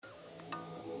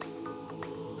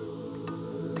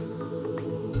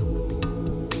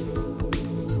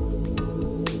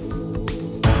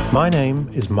My name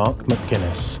is Mark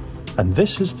McGuinness, and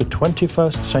this is the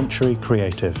 21st Century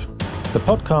Creative, the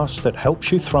podcast that helps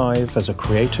you thrive as a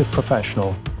creative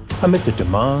professional amid the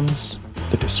demands,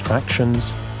 the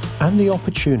distractions, and the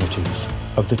opportunities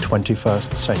of the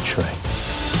 21st century.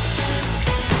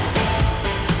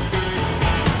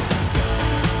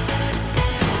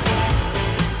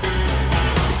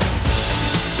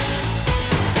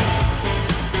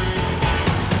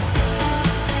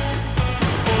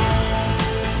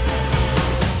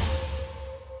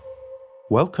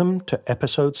 Welcome to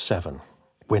episode 7.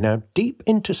 We're now deep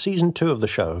into season 2 of the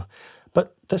show,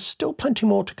 but there's still plenty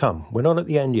more to come. We're not at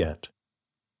the end yet.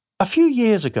 A few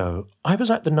years ago, I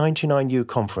was at the 99U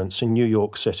conference in New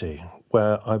York City,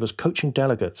 where I was coaching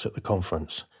delegates at the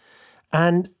conference.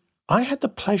 And I had the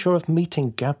pleasure of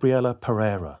meeting Gabriela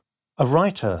Pereira, a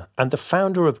writer and the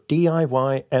founder of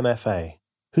DIY MFA,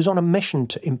 who's on a mission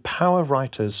to empower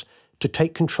writers to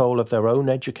take control of their own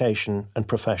education and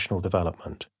professional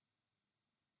development.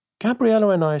 Gabriela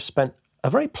and I spent a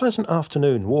very pleasant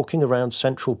afternoon walking around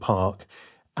Central Park,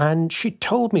 and she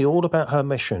told me all about her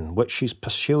mission, which she's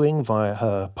pursuing via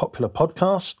her popular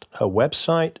podcast, her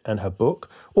website, and her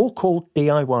book, all called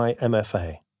DIY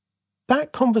MFA.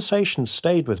 That conversation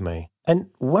stayed with me, and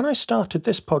when I started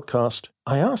this podcast,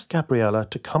 I asked Gabriela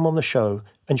to come on the show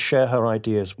and share her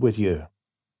ideas with you.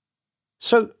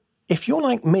 So, if you're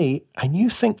like me and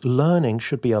you think learning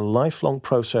should be a lifelong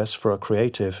process for a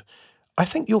creative, I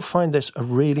think you'll find this a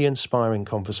really inspiring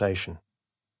conversation.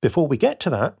 Before we get to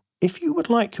that, if you would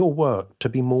like your work to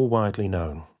be more widely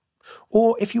known,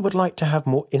 or if you would like to have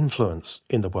more influence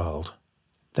in the world,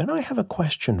 then I have a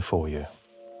question for you.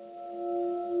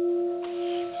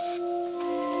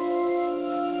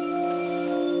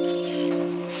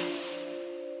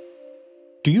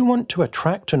 Do you want to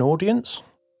attract an audience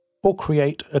or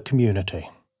create a community?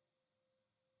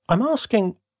 I'm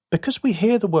asking because we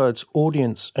hear the words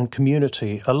audience and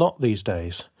community a lot these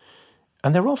days,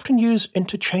 and they're often used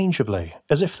interchangeably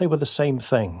as if they were the same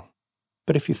thing.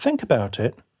 But if you think about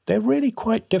it, they're really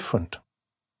quite different.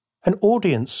 An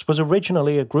audience was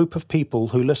originally a group of people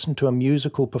who listened to a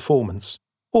musical performance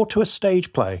or to a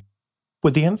stage play,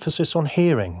 with the emphasis on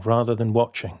hearing rather than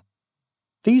watching.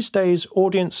 These days,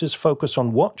 audiences focus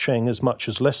on watching as much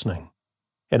as listening,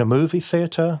 in a movie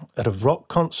theatre, at a rock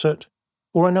concert,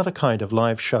 or another kind of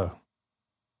live show.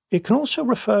 It can also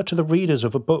refer to the readers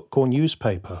of a book or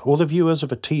newspaper, or the viewers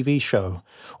of a TV show,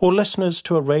 or listeners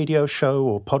to a radio show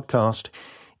or podcast,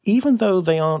 even though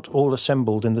they aren't all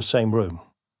assembled in the same room.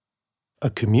 A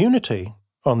community,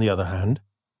 on the other hand,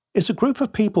 is a group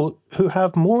of people who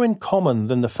have more in common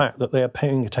than the fact that they are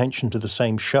paying attention to the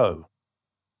same show.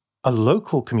 A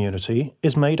local community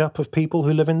is made up of people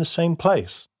who live in the same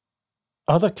place.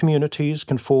 Other communities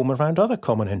can form around other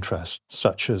common interests,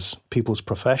 such as people's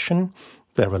profession,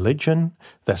 their religion,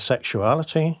 their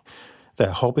sexuality, their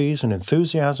hobbies and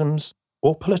enthusiasms,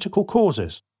 or political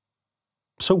causes.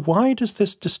 So why does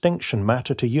this distinction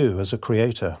matter to you as a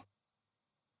creator?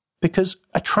 Because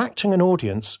attracting an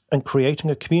audience and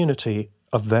creating a community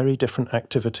are very different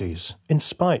activities, in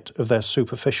spite of their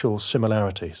superficial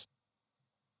similarities.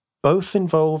 Both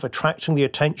involve attracting the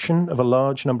attention of a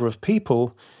large number of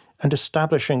people and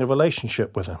establishing a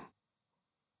relationship with them.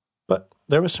 But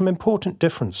there are some important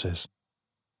differences.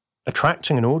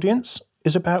 Attracting an audience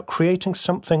is about creating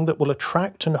something that will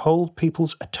attract and hold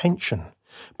people's attention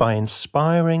by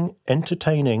inspiring,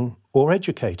 entertaining, or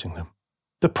educating them.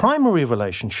 The primary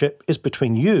relationship is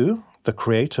between you, the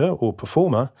creator or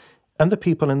performer, and the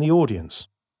people in the audience.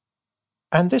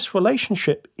 And this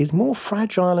relationship is more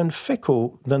fragile and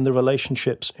fickle than the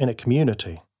relationships in a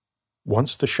community.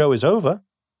 Once the show is over,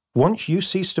 once you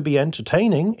cease to be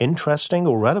entertaining, interesting,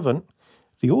 or relevant,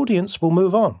 the audience will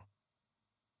move on.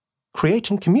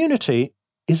 Creating community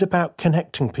is about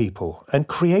connecting people and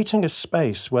creating a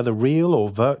space, whether real or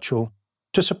virtual,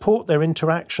 to support their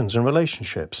interactions and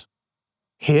relationships.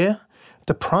 Here,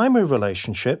 the primary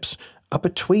relationships are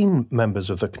between members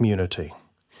of the community.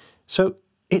 So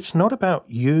it's not about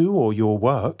you or your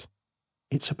work,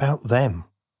 it's about them.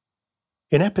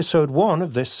 In episode 1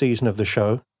 of this season of the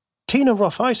show, Tina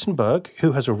Roth-Eisenberg,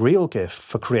 who has a real gift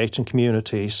for creating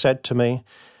community, said to me,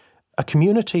 "A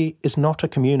community is not a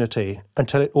community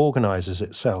until it organises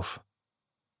itself."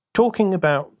 Talking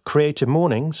about Creative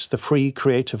Mornings, the free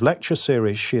creative lecture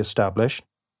series she established,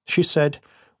 she said,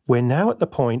 "We're now at the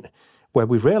point where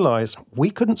we realise we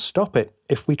couldn't stop it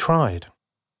if we tried."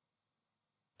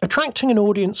 Attracting an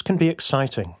audience can be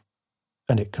exciting,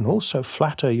 and it can also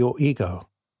flatter your ego.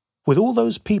 With all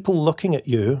those people looking at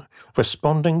you,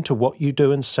 responding to what you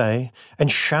do and say,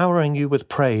 and showering you with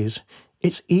praise,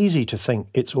 it's easy to think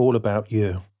it's all about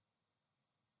you.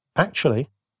 Actually,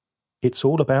 it's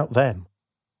all about them.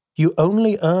 You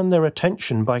only earn their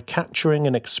attention by capturing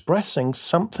and expressing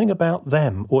something about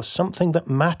them or something that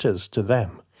matters to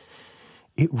them.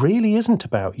 It really isn't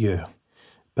about you,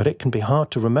 but it can be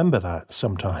hard to remember that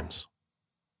sometimes.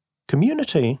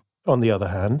 Community, on the other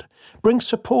hand, brings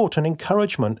support and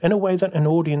encouragement in a way that an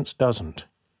audience doesn't.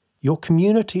 Your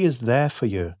community is there for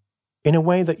you in a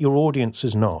way that your audience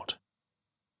is not.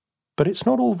 But it's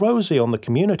not all rosy on the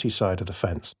community side of the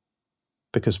fence,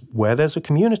 because where there's a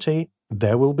community,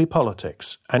 there will be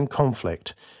politics and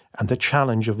conflict and the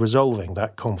challenge of resolving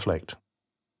that conflict.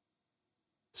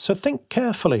 So think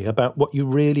carefully about what you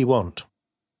really want.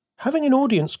 Having an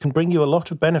audience can bring you a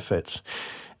lot of benefits,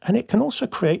 and it can also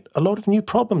create a lot of new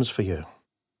problems for you.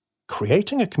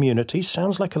 Creating a community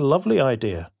sounds like a lovely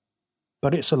idea,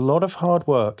 but it's a lot of hard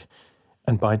work,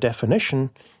 and by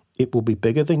definition, it will be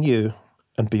bigger than you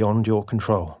and beyond your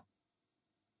control.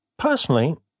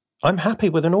 Personally, I'm happy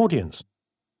with an audience.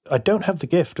 I don't have the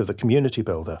gift of the community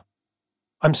builder.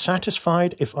 I'm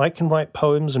satisfied if I can write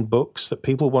poems and books that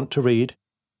people want to read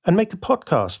and make a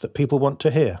podcast that people want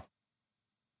to hear.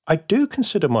 I do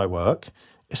consider my work,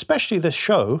 especially this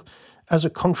show, as a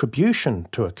contribution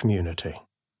to a community.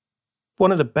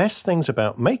 One of the best things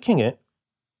about making it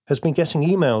has been getting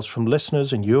emails from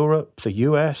listeners in Europe, the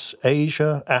US,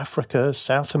 Asia, Africa,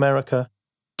 South America,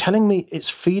 telling me it's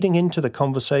feeding into the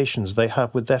conversations they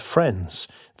have with their friends,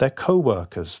 their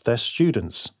co-workers, their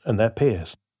students, and their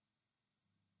peers.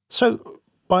 So,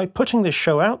 by putting this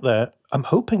show out there, I'm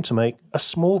hoping to make a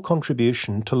small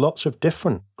contribution to lots of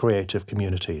different creative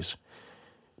communities.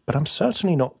 But I'm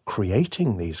certainly not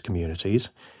creating these communities,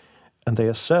 and they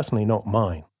are certainly not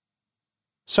mine.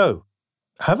 So,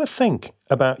 have a think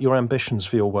about your ambitions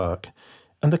for your work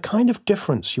and the kind of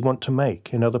difference you want to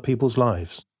make in other people's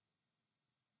lives.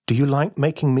 Do you like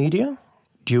making media?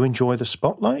 Do you enjoy the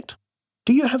spotlight?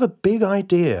 Do you have a big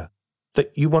idea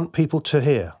that you want people to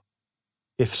hear?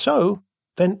 If so,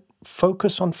 then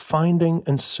focus on finding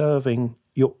and serving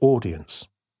your audience.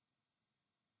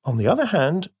 On the other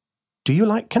hand, do you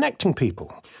like connecting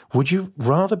people? Would you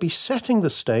rather be setting the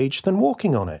stage than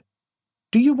walking on it?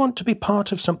 Do you want to be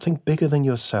part of something bigger than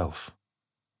yourself?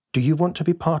 Do you want to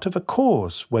be part of a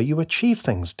cause where you achieve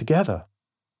things together?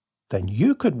 Then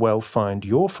you could well find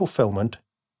your fulfillment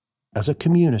as a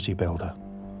community builder.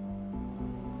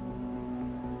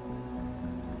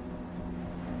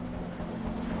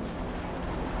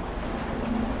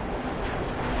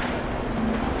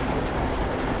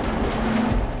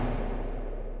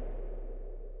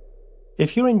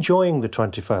 If you're enjoying the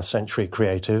 21st Century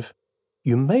Creative,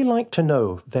 you may like to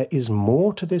know there is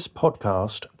more to this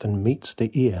podcast than meets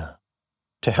the ear.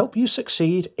 To help you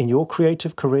succeed in your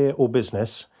creative career or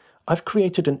business, I've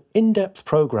created an in-depth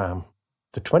program,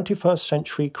 the 21st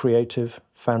Century Creative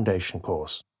Foundation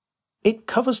Course. It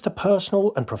covers the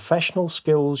personal and professional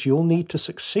skills you'll need to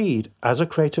succeed as a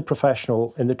creative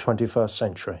professional in the 21st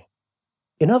century.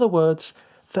 In other words,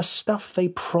 the stuff they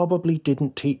probably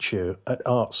didn't teach you at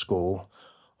art school,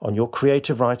 on your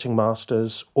creative writing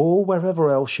masters, or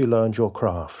wherever else you learned your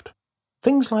craft.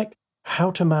 Things like how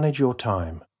to manage your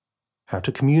time, how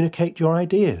to communicate your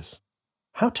ideas,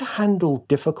 how to handle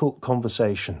difficult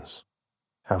conversations,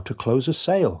 how to close a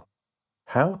sale,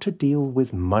 how to deal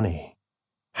with money,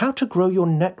 how to grow your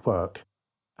network,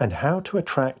 and how to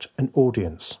attract an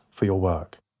audience for your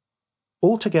work.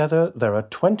 Altogether, there are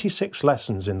 26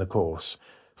 lessons in the course,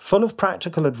 full of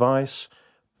practical advice,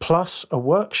 plus a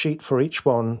worksheet for each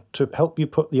one to help you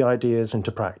put the ideas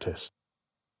into practice.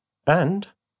 And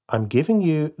I'm giving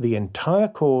you the entire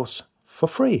course for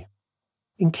free.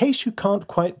 In case you can't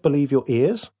quite believe your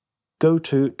ears, go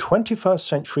to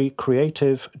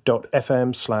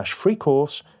 21stcenturycreative.fm/free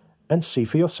course and see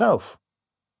for yourself.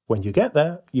 When you get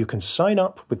there, you can sign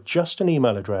up with just an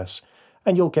email address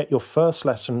and you'll get your first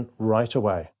lesson right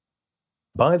away.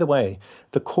 By the way,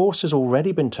 the course has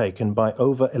already been taken by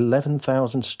over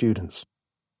 11,000 students.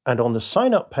 And on the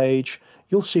sign-up page,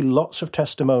 you'll see lots of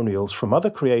testimonials from other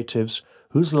creatives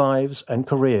whose lives and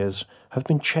careers have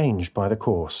been changed by the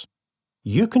course.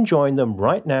 You can join them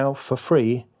right now for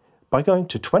free by going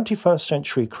to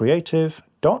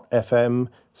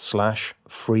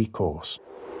 21stcenturycreative.fm/free course.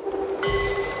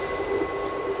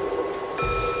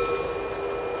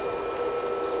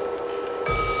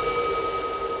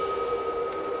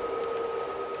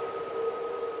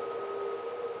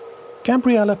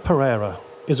 Gabriela Pereira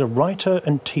is a writer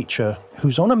and teacher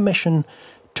who's on a mission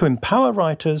to empower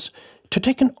writers to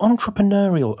take an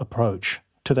entrepreneurial approach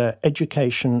to their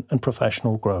education and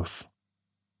professional growth.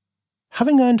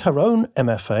 Having earned her own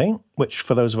MFA, which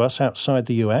for those of us outside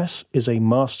the US is a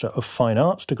Master of Fine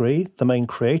Arts degree, the main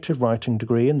creative writing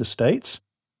degree in the States,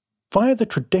 via the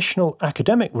traditional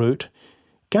academic route,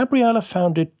 Gabriela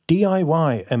founded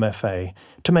DIY MFA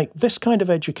to make this kind of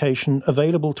education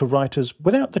available to writers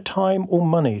without the time or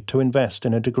money to invest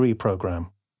in a degree program.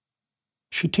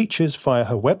 She teaches via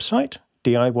her website,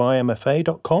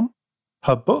 DIYMFA.com,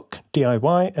 her book,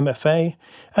 DIY MFA,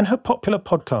 and her popular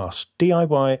podcast,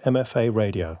 DIY MFA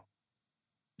Radio.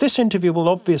 This interview will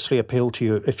obviously appeal to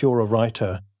you if you're a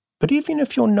writer, but even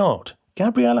if you're not,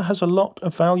 Gabriela has a lot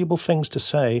of valuable things to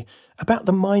say about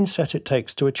the mindset it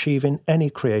takes to achieve in any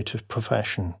creative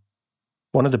profession.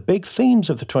 One of the big themes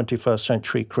of the 21st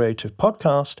Century Creative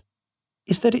Podcast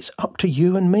is that it's up to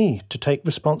you and me to take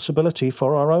responsibility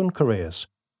for our own careers,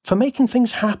 for making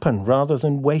things happen rather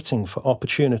than waiting for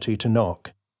opportunity to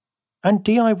knock. And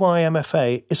DIY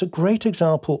MFA is a great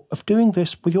example of doing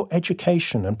this with your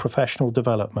education and professional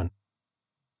development.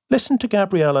 Listen to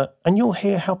Gabriela and you'll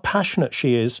hear how passionate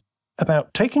she is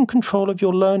about taking control of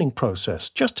your learning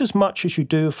process just as much as you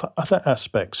do for other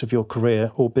aspects of your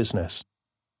career or business.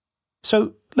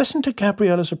 So listen to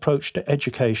Gabriela's approach to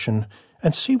education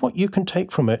and see what you can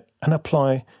take from it and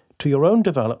apply to your own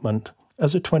development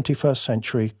as a 21st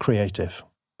century creative.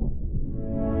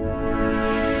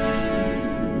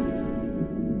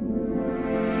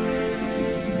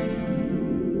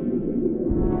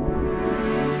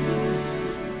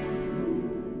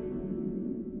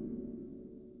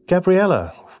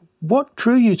 Gabriela, what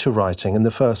drew you to writing in the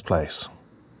first place?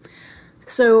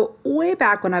 So way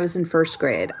back when I was in first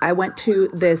grade, I went to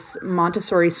this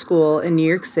Montessori school in New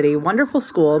York City, wonderful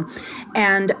school,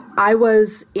 and I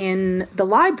was in the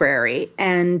library,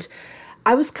 and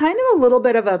I was kind of a little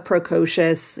bit of a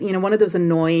precocious, one of those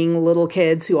annoying little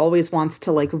kids who always wants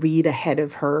to read ahead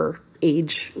of her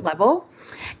age level.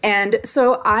 And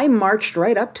so I marched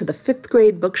right up to the fifth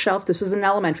grade bookshelf. This was an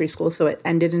elementary school, so it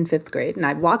ended in fifth grade. And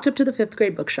I walked up to the fifth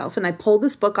grade bookshelf and I pulled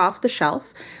this book off the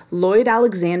shelf, Lloyd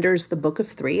Alexander's The Book of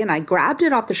Three, and I grabbed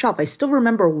it off the shelf. I still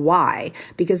remember why,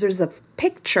 because there's a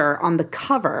picture on the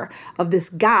cover of this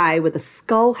guy with a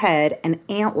skull head and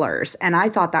antlers. And I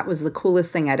thought that was the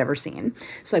coolest thing I'd ever seen.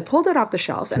 So I pulled it off the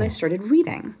shelf and I started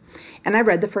reading. And I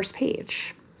read the first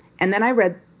page. And then I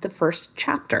read the first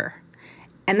chapter.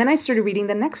 And then I started reading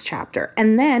the next chapter.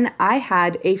 And then I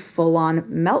had a full-on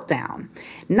meltdown.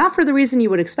 Not for the reason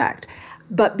you would expect,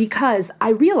 but because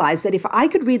I realized that if I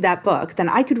could read that book, then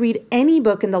I could read any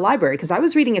book in the library. Because I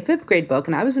was reading a fifth grade book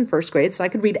and I was in first grade, so I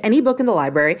could read any book in the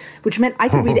library, which meant I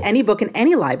could read any book in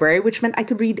any library, which meant I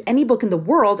could read any book in the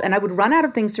world, and I would run out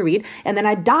of things to read, and then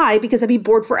I'd die because I'd be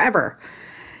bored forever.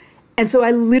 And so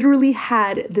I literally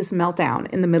had this meltdown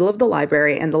in the middle of the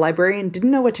library, and the librarian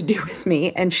didn't know what to do with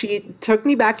me. And she took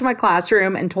me back to my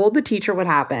classroom and told the teacher what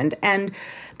happened. And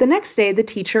the next day, the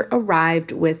teacher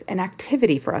arrived with an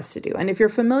activity for us to do. And if you're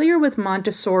familiar with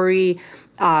Montessori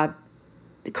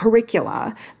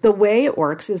curricula, the way it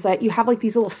works is that you have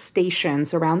these little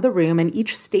stations around the room, and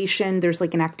each station there's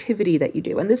an activity that you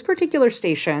do. And this particular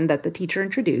station that the teacher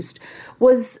introduced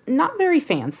was not very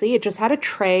fancy. It just had a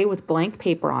tray with blank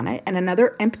paper on it and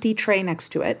another empty tray next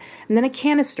to it, and then a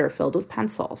canister filled with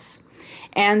pencils.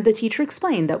 And the teacher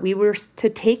explained that we were to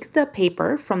take the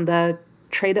paper from the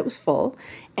tray that was full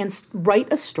and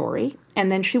write a story, and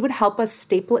then she would help us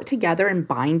staple it together and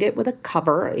bind it with a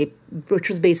cover, which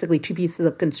was basically two pieces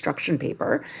of construction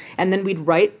paper. And then we'd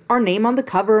write our name on the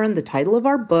cover and the title of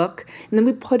our book, and then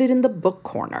we'd put it in the book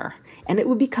corner, and it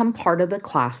would become part of the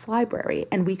class library,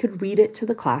 and we could read it to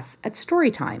the class at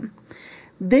story time.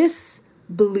 This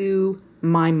blew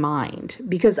my mind,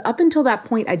 because up until that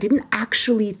point, I didn't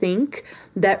actually think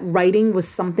that writing was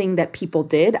something that people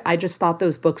did. I just thought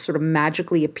those books sort of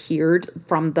magically appeared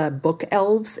from the book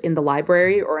elves in the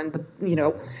library or in the,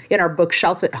 in our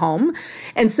bookshelf at home.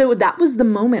 And so that was the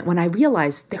moment when I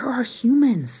realized there are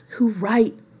humans who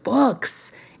write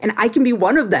books, and I can be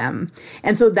one of them.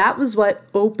 And so that was what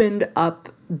opened up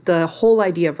the whole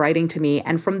idea of writing to me.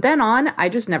 And from then on, I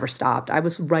just never stopped. I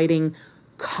was writing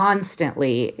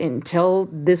constantly until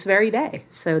this very day.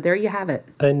 So there you have it.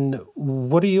 And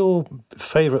what are your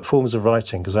favorite forms of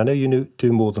writing? Because I know you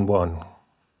do more than one.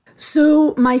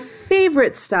 So my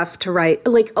favorite stuff to write,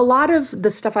 a lot of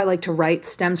the stuff I like to write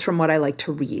stems from what I like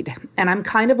to read. And I'm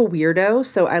kind of a weirdo,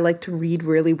 so I like to read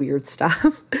really weird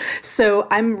stuff. So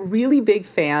I'm a really big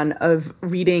fan of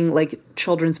reading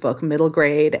children's book, middle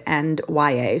grade, and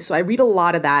YA. So I read a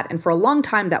lot of that. And for a long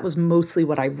time, that was mostly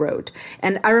what I wrote.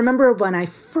 And I remember when I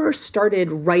first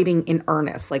started writing in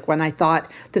earnest, when I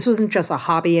thought this wasn't just a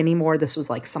hobby anymore, this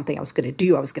was something I was going to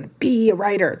do. I was going to be a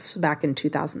writer. This was back in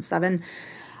 2007.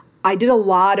 I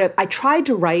tried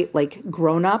to write like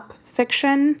grown-up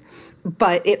fiction,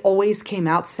 but it always came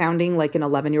out sounding like an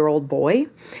 11-year-old boy.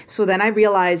 So then I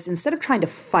realized instead of trying to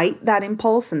fight that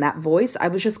impulse and that voice, I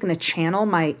was just going to channel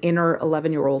my inner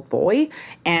 11-year-old boy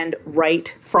and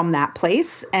write from that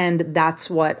place. And that's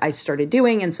what I started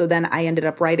doing. And so then I ended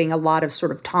up writing a lot of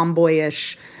sort of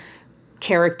tomboyish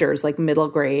characters, like middle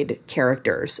grade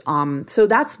characters. So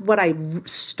that's what I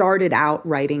started out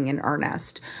writing in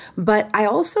earnest. But I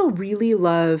also really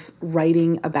love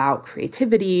writing about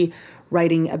creativity,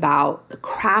 writing about the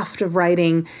craft of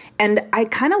writing. And I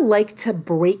kind of like to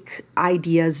break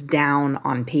ideas down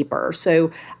on paper.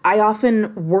 So I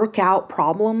often work out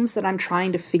problems that I'm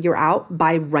trying to figure out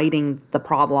by writing the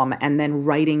problem and then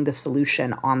writing the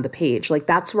solution on the page. Like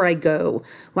that's where I go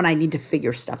when I need to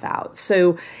figure stuff out.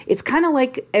 So it's kind of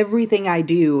like everything I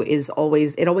do it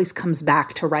always comes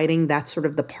back to writing. That's sort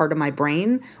of the part of my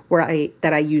brain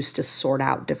that I use to sort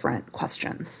out different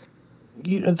questions.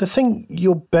 The thing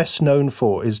you're best known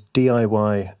for is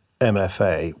DIY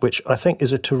MFA, which I think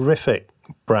is a terrific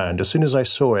brand. As soon as I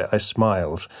saw it, I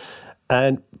smiled.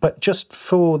 But just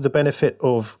for the benefit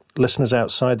of listeners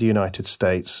outside the United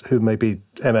States who maybe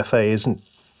MFA isn't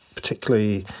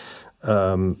particularly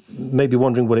maybe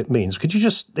wondering what it means, could you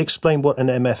just explain what an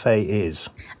MFA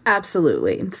is?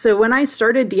 Absolutely. So when I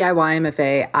started DIY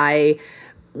MFA, I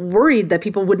worried that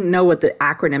people wouldn't know what the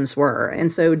acronyms were.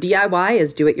 And so DIY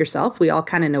is do it yourself. We all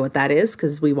kind of know what that is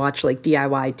because we watch like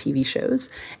DIY TV shows.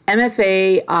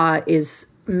 MFA is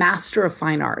Master of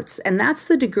Fine Arts. And that's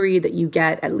the degree that you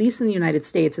get, at least in the United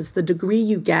States, it's the degree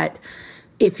you get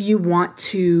if you want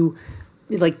to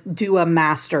like do a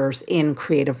master's in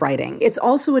creative writing. It's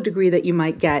also a degree that you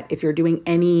might get if you're doing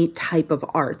any type of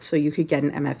art. So you could get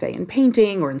an MFA in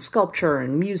painting or in sculpture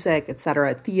and music, et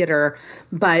cetera, theater.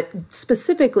 But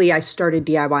specifically, I started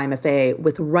DIY MFA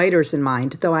with writers in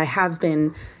mind, though I have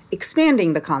been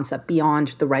expanding the concept beyond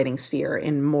the writing sphere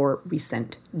in more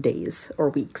recent days or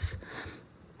weeks.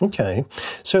 Okay.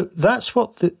 So that's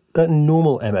what a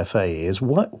normal MFA is.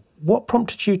 What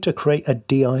prompted you to create a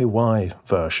DIY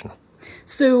version?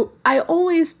 So I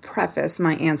always preface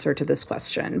my answer to this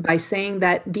question by saying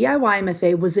that DIY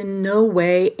MFA was in no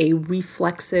way a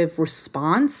reflexive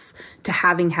response to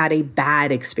having had a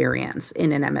bad experience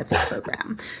in an MFA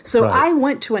program. So right. I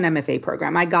went to an MFA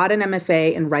program. I got an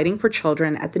MFA in writing for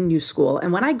children at the New School.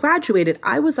 And when I graduated,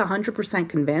 I was 100%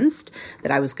 convinced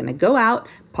that I was going to go out,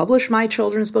 publish my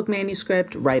children's book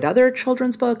manuscript, write other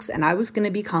children's books, and I was going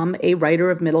to become a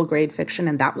writer of middle grade fiction.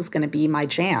 And that was going to be my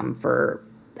jam forever.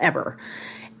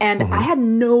 And I had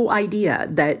no idea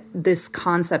that this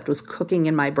concept was cooking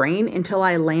in my brain until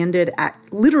I landed at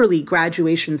literally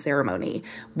graduation ceremony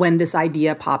when this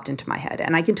idea popped into my head.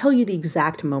 And I can tell you the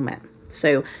exact moment.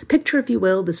 So picture, if you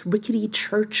will, this rickety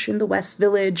church in the West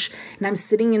Village, and I'm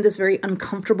sitting in this very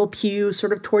uncomfortable pew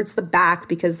sort of towards the back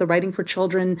because the Writing for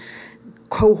Children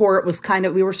cohort was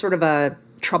we were sort of a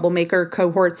troublemaker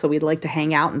cohort, so we'd like to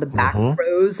hang out in the back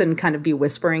rows and kind of be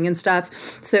whispering and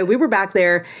stuff. So we were back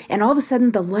there, and all of a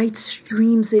sudden the light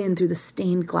streams in through the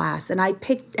stained glass, and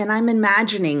I'm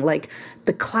imagining like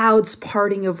the clouds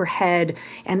parting overhead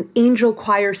and angel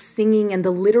choirs singing and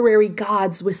the literary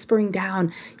gods whispering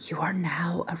down, "You are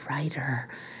now a writer."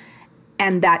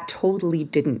 And that totally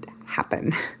didn't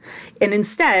happen. And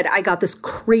instead, I got this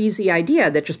crazy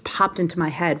idea that just popped into my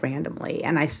head randomly,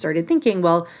 and I started thinking,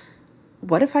 well,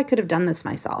 what if I could have done this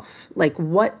myself? Like,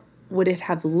 what would it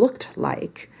have looked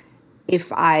like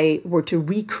if I were to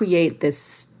recreate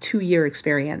this 2-year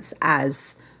experience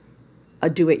as a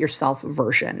do-it-yourself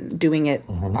version, doing it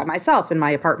by myself in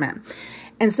my apartment?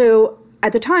 And so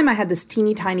at the time, I had this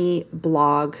teeny tiny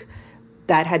blog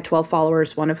that had 12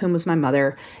 followers, one of whom was my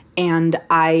mother. And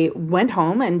I went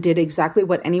home and did exactly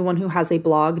what anyone who has a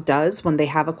blog does when they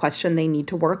have a question they need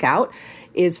to work out,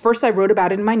 is first I wrote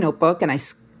about it in my notebook and I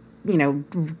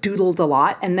doodled a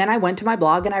lot. And then I went to my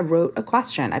blog and I wrote a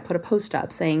question. I put a post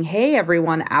up saying, hey,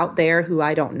 everyone out there who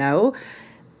I don't know,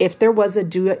 if there was a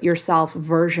do-it-yourself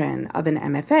version of an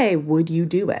MFA, would you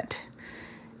do it?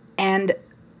 And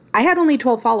I had only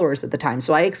 12 followers at the time,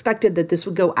 so I expected that this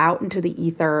would go out into the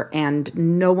ether and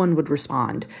no one would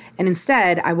respond. And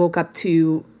instead, I woke up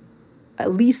to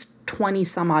at least 20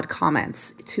 some odd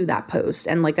comments to that post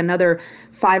and like another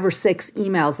 5 or 6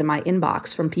 emails in my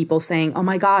inbox from people saying, oh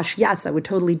my gosh, yes, I would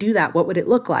totally do that. What would it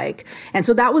look like? And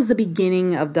so that was the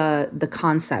beginning of the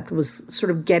concept, was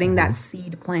sort of getting that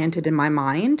seed planted in my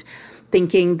mind,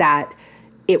 thinking that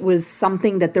it was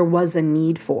something that there was a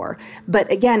need for.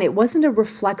 But again, it wasn't a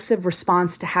reflexive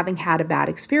response to having had a bad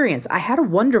experience. I had a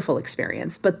wonderful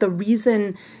experience, but the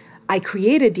reason I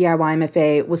created DIY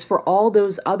MFA was for all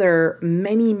those other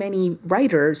many, many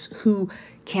writers who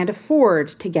can't afford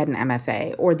to get an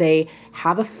MFA, or they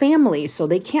have a family, so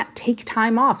they can't take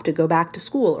time off to go back to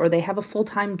school, or they have a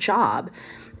full-time job.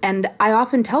 And I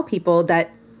often tell people that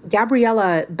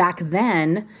Gabriela back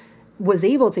then was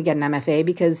able to get an MFA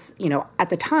because,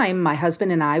 at the time, my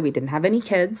husband and I, we didn't have any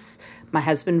kids. My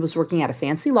husband was working at a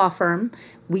fancy law firm.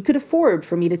 We could afford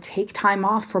for me to take time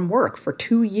off from work for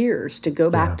 2 years to go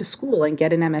back to school and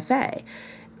get an MFA.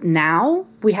 Now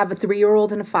we have a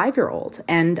 3-year-old and a 5-year-old,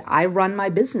 and I run my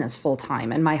business full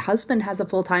time, and my husband has a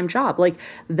full-time job. Like,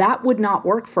 that would not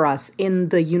work for us in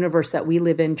the universe that we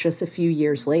live in just a few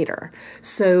years later.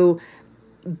 So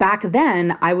back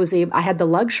then, I had the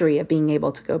luxury of being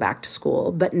able to go back to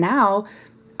school, but now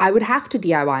I would have to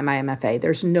DIY my MFA.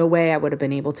 There's no way I would have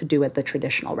been able to do it the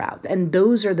traditional route. And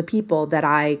those are the people that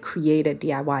I created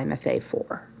DIY MFA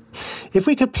for. If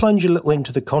we could plunge a little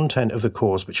into the content of the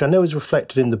course, which I know is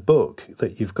reflected in the book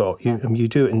that you've got, you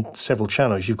do it in several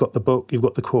channels. You've got the book, you've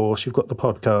got the course, you've got the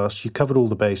podcast, you covered all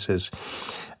the bases.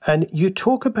 And you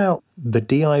talk about the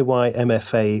DIY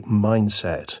MFA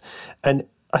mindset. And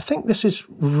I think this is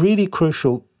really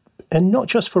crucial, and not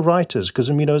just for writers, because,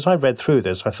 as I read through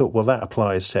this, I thought, well, that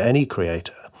applies to any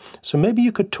creator. So maybe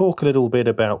you could talk a little bit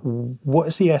about what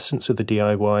is the essence of the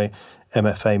DIY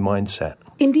MFA mindset.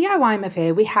 In DIY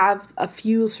MFA, we have a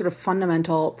few sort of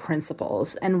fundamental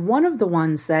principles. And one of the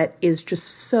ones that is just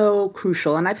so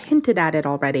crucial, and I've hinted at it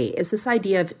already, is this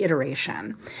idea of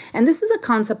iteration. And this is a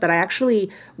concept that I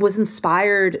actually was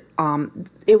inspired,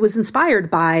 it was inspired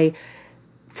by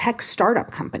tech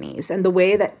startup companies and the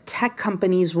way that tech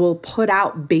companies will put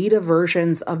out beta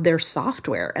versions of their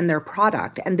software and their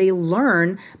product, and they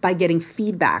learn by getting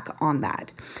feedback on that.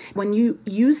 When you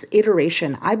use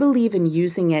iteration, I believe in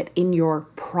using it in your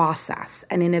process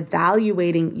and in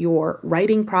evaluating your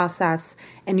writing process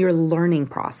and your learning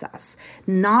process,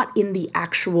 not in the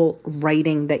actual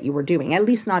writing that you were doing, at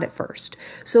least not at first.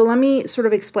 So let me sort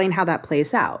of explain how that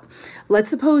plays out. Let's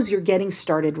suppose you're getting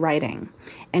started writing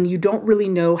and you don't really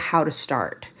know how to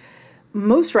start.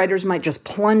 Most writers might just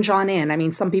plunge on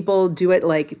in. Some people do it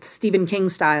like Stephen King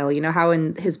style. You know how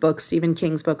in his book, Stephen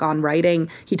King's book on writing,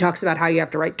 he talks about how you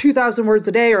have to write 2,000 words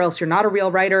a day or else you're not a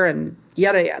real writer and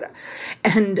yada, yada.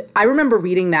 And I remember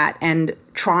reading that and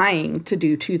trying to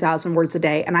do 2,000 words a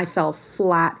day, and I fell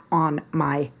flat on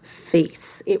my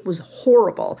face. It was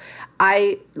horrible.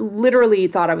 I literally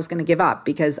thought I was going to give up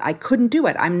because I couldn't do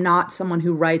it. I'm not someone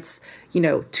who writes,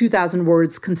 2,000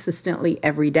 words consistently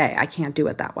every day. I can't do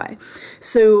it that way.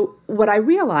 So what I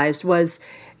realized was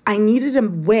I needed a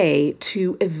way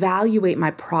to evaluate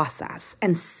my process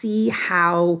and see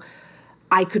how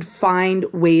I could find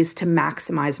ways to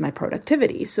maximize my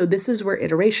productivity. So this is where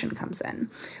iteration comes in.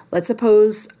 Let's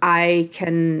suppose I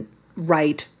can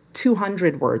write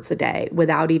 200 words a day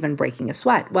without even breaking a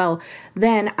sweat. Well,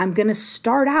 then I'm going to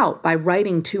start out by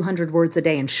writing 200 words a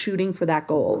day and shooting for that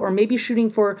goal, or maybe shooting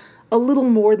for a little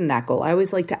more than that goal. I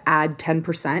always like to add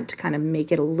 10% to kind of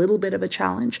make it a little bit of a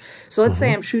challenge. So let's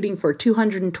say I'm shooting for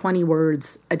 220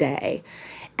 words a day.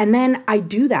 And then I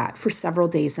do that for several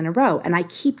days in a row, and I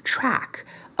keep track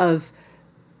of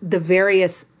the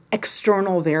various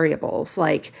external variables,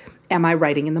 like, am I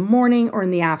writing in the morning or in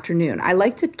the afternoon? I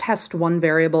like to test one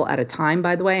variable at a time,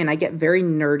 by the way, and I get very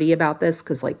nerdy about this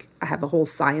because, I have a whole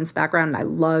science background, and I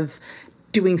love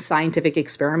doing scientific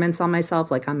experiments on myself,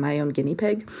 like I'm my own guinea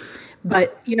pig.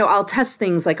 But, I'll test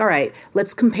things like, all right,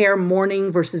 let's compare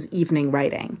morning versus evening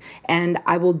writing. And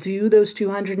I will do those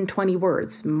 220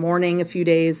 words, morning a few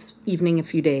days, evening a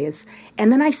few days.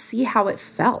 And then I see how it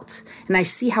felt. And I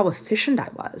see how efficient I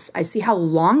was. I see how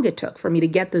long it took for me to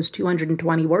get those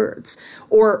 220 words.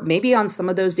 Or maybe on some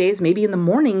of those days, maybe in the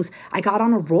mornings, I got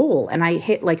on a roll and I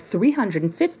hit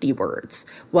 350 words.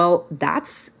 Well,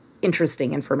 that's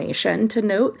interesting information to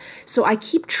note. So I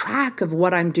keep track of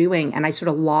what I'm doing and I sort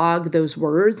of log those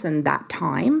words and that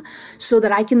time so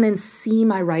that I can then see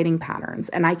my writing patterns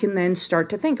and I can then start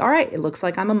to think, all right, it looks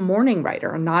like I'm a morning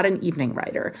writer, not an evening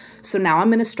writer. So now I'm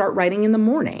going to start writing in the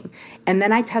morning. And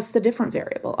then I test a different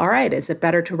variable. All right, is it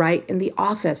better to write in the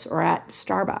office or at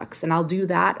Starbucks? And I'll do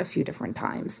that a few different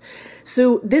times.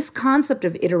 So this concept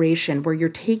of iteration where you're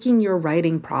taking your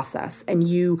writing process and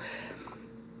you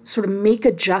sort of make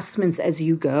adjustments as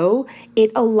you go,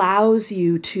 it allows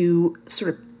you to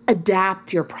sort of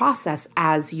adapt your process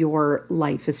as your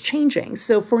life is changing.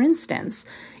 So for instance,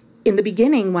 in the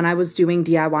beginning, when I was doing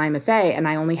DIY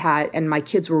MFA and my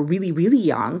kids were really, really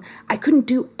young, I couldn't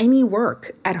do any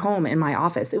work at home in my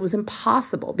office. It was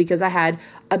impossible because I had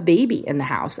a baby in the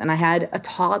house and I had a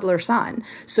toddler son.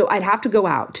 So I'd have to go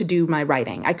out to do my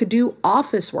writing. I could do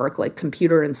office work like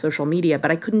computer and social media,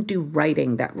 but I couldn't do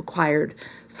writing that required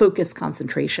focused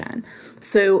concentration.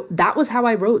 So that was how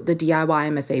I wrote the DIY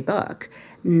MFA book.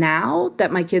 Now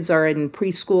that my kids are in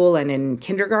preschool and in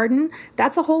kindergarten,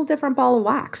 that's a whole different ball of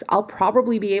wax. I'll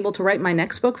probably be able to write my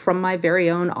next book from my very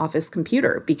own office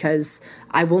computer because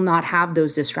I will not have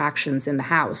those distractions in the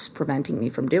house preventing me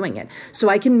from doing it. So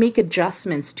I can make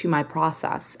adjustments to my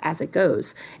process as it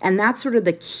goes. And that's sort of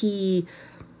the key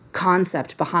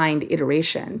concept behind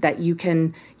iteration, that you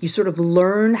sort of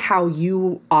learn how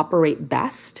you operate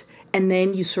best, and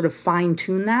then you sort of fine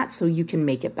tune that so you can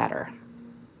make it better.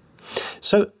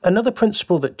 So another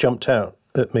principle that jumped out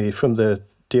at me from the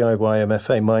DIY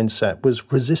MFA mindset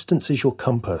was resistance is your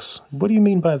compass. What do you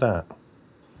mean by that?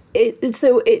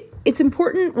 It's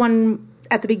important when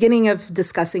at the beginning of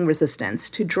discussing resistance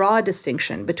to draw a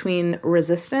distinction between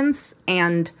resistance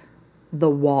and the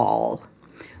wall.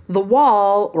 The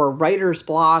wall or writer's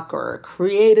block or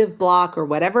creative block or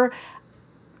whatever,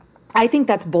 I think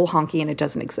that's bull honky and it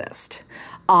doesn't exist.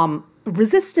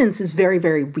 Resistance is very,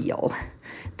 very real.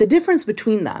 The difference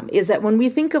between them is that when we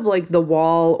think of like the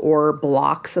wall or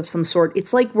blocks of some sort,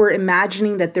 it's like we're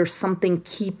imagining that there's something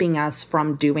keeping us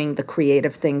from doing the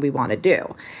creative thing we want to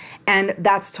do. And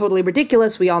that's totally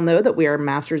ridiculous. We all know that we are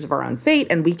masters of our own fate,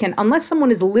 and we can, unless someone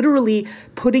is literally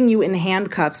putting you in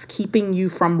handcuffs, keeping you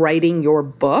from writing your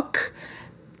book,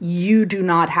 you do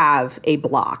not have a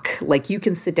block. Like, you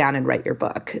can sit down and write your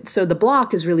book. So the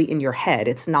block is really in your head.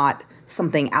 It's not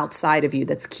something outside of you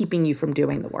that's keeping you from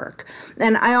doing the work.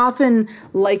 And I often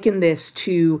liken this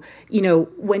to,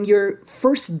 when you're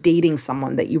first dating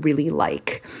someone that you really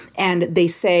like and they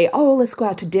say, oh, let's go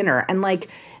out to dinner. And like,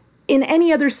 in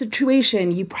any other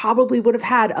situation, you probably would have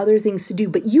had other things to do,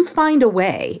 but you find a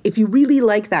way. If you really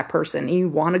like that person and you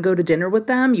want to go to dinner with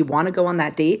them, you want to go on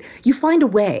that date, you find a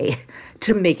way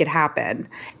to make it happen.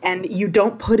 And you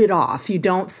don't put it off. You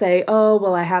don't say, oh,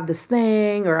 well, I have this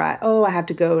thing, or I have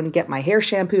to go and get my hair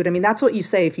shampooed. I mean, that's what you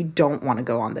say if you don't want to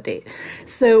go on the date.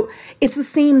 So it's the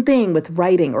same thing with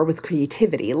writing or with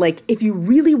creativity. Like, if you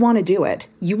really want to do it,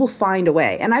 you will find a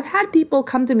way. And I've had people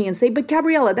come to me and say, but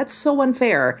Gabriela, that's so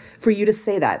unfair for you to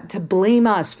say that, to blame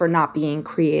us for not being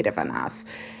creative enough.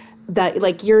 That,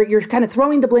 like, you're kind of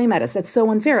throwing the blame at us. That's so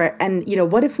unfair. And,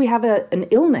 what if we have an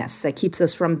illness that keeps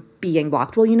us from being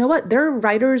blocked? Well, you know what? There are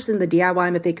writers in the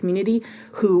DIY MFA community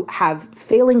who have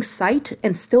failing sight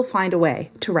and still find a way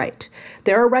to write.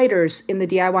 There are writers in the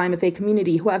DIY MFA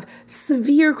community who have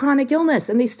severe chronic illness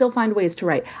and they still find ways to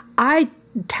write. I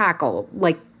tackle,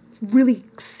 like, really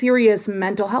serious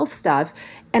mental health stuff,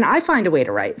 and I find a way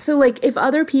to write. So, like, if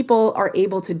other people are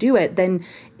able to do it, then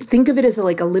think of it as a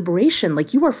liberation.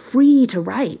 Like, you are free to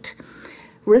write.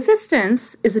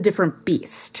 Resistance is a different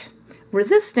beast.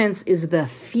 Resistance is the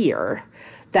fear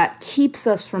that keeps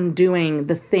us from doing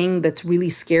the thing that's really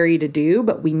scary to do,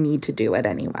 but we need to do it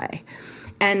anyway.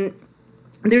 And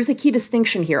there's a key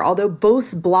distinction here. Although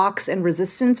both blocks and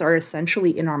resistance are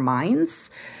essentially in our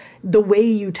minds, the way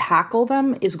you tackle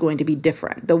them is going to be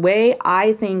different.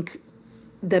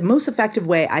 The most effective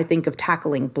way I think of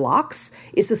tackling blocks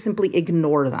is to simply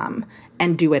ignore them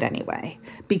and do it anyway.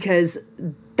 Because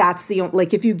that's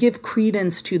if you give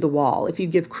credence to the wall, if you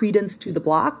give credence to the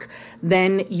block,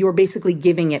 then you're basically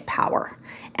giving it power.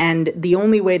 And the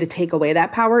only way to take away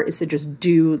that power is to just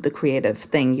do the creative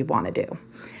thing you want to do.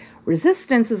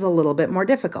 Resistance is a little bit more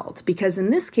difficult because in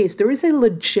this case, there is a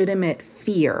legitimate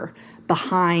fear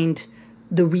behind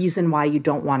the reason why you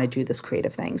don't want to do this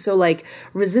creative thing. So, like,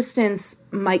 resistance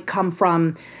might come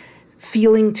from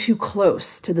feeling too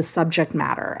close to the subject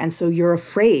matter. And so you're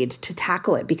afraid to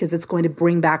tackle it because it's going to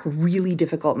bring back really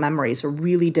difficult memories or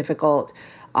really difficult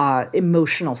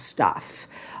emotional stuff.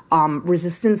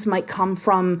 Resistance might come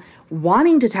from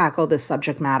wanting to tackle this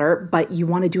subject matter, but you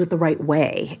want to do it the right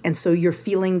way. And so you're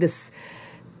feeling this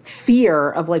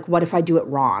fear of, like, what if I do it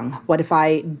wrong? What if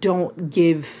I don't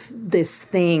give this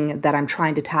thing that I'm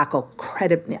trying to tackle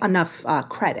enough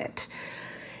credit?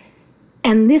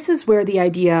 And this is where the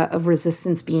idea of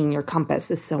resistance being your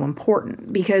compass is so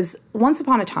important, because once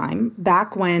upon a time,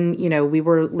 back when, we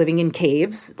were living in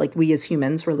caves, like we as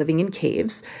humans were living in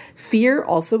caves, fear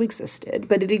also existed,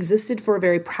 but it existed for a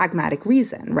very pragmatic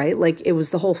reason, right? Like, it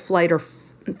was the whole fight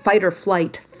or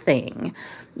flight thing.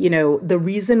 The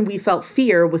reason we felt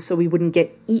fear was so we wouldn't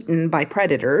get eaten by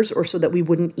predators or so that we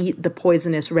wouldn't eat the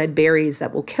poisonous red berries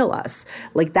that will kill us.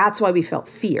 Like, that's why we felt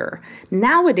fear.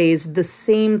 Nowadays, the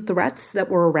same threats that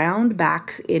were around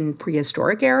back in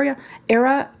prehistoric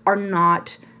era are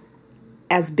not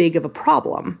as big of a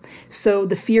problem. So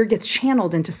the fear gets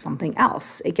channeled into something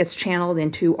else. It gets channeled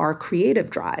into our creative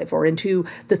drive or into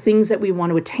the things that we want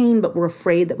to attain, but we're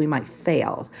afraid that we might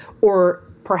fail. Or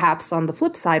perhaps on the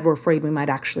flip side, we're afraid we might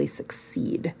actually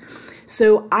succeed.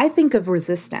 So I think of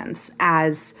resistance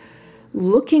as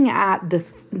looking at the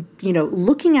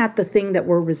thing that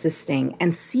we're resisting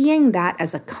and seeing that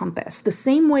as a compass. The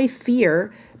same way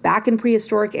fear back in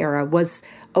prehistoric era was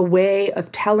a way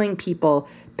of telling people,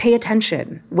 pay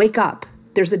attention, wake up,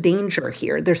 there's a danger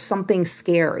here, there's something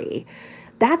scary.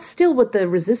 That's still what the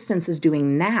resistance is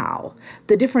doing now.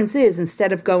 The difference is,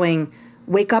 instead of going,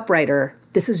 wake up, writer,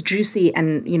 this is juicy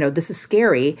and, this is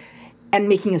scary, and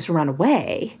making us run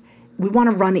away, we want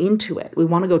to run into it. We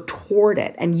want to go toward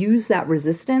it and use that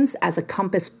resistance as a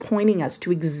compass pointing us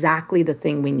to exactly the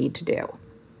thing we need to do.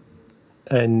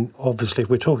 And obviously, if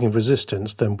we're talking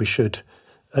resistance, then we should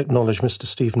acknowledge Mr.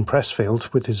 Stephen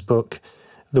Pressfield with his book,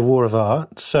 The War of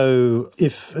Art. So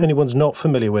if anyone's not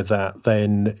familiar with that,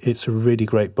 then it's a really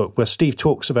great book where Steve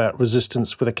talks about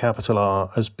resistance with a capital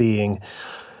R as being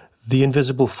the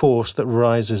invisible force that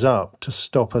rises up to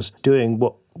stop us doing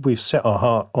what we've set our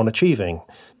heart on achieving.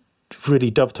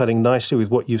 Really dovetailing nicely with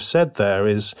what you've said there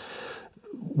is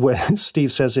when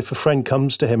Steve says if a friend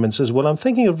comes to him and says, well, I'm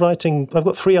thinking of writing, I've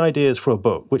got 3 ideas for a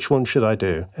book, which one should I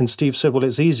do? And Steve said, well,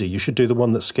 it's easy. You should do the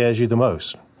one that scares you the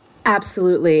most.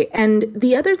 Absolutely. And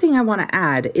the other thing I want to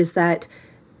add is that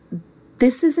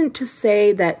this isn't to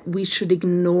say that we should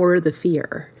ignore the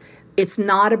fear. It's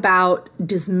not about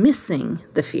dismissing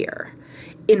the fear.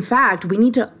 In fact, we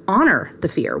need to honor the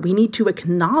fear. We need to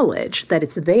acknowledge that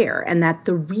it's there and that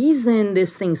the reason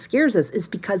this thing scares us is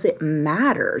because it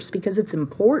matters, because it's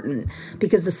important,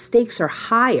 because the stakes are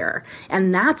higher.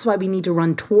 And that's why we need to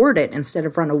run toward it instead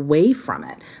of run away from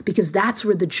it, because that's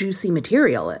where the juicy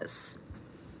material is.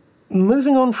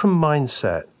 Moving on from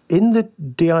mindset, in the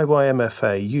DIY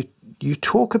MFA, you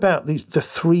talk about the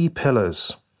 3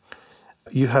 pillars.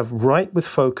 You have write with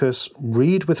focus,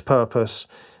 read with purpose,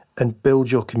 and build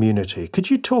your community. Could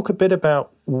you talk a bit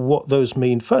about what those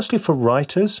mean, firstly for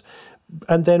writers,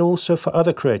 and then also for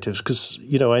other creatives? Because,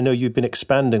 I know you've been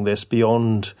expanding this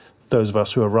beyond those of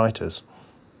us who are writers.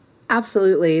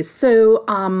 Absolutely. So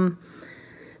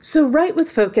write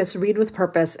with focus, read with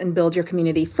purpose, and build your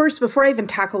community. First, before I even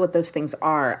tackle what those things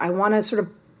are, I want to sort of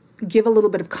give a little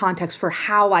bit of context for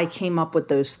how I came up with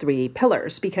those 3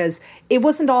 pillars, because it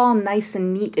wasn't all nice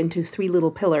and neat into 3 little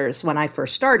pillars when I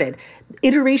first started.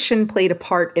 Iteration played a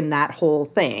part in that whole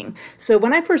thing. So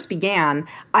when I first began,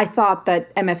 I thought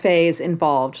that MFAs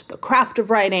involved the craft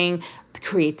of writing,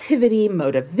 creativity,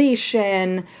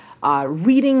 motivation,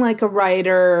 reading like a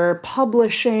writer,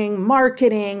 publishing,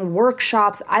 marketing,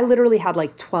 workshops. I literally had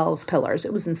like 12 pillars.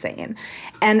 It was insane.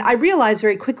 And I realized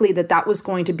very quickly that that was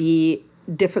going to be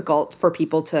difficult for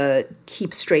people to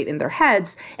keep straight in their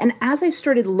heads. And as I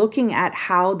started looking at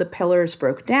how the pillars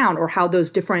broke down or how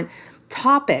those different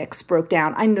topics broke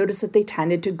down, I noticed that they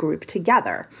tended to group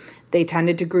together. They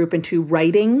tended to group into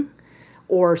writing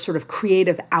or sort of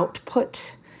creative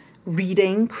output,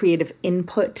 reading, creative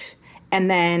input, and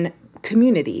then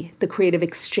community, the creative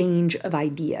exchange of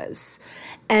ideas.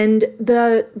 And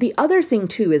the other thing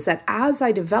too is that as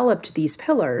I developed these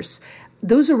pillars,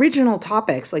 those original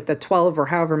topics, like the 12 or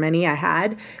however many I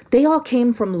had, they all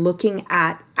came from looking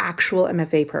at actual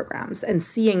MFA programs and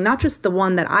seeing not just the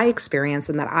one that I experienced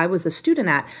and that I was a student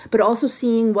at, but also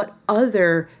seeing what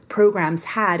other programs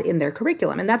had in their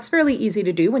curriculum. And that's fairly easy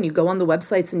to do when you go on the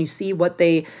websites and you see what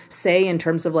they say in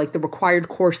terms of like the required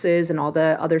courses and all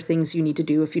the other things you need to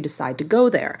do if you decide to go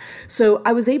there. So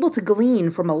I was able to glean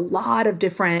from a lot of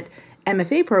different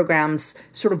MFA programs,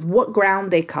 sort of what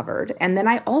ground they covered. And then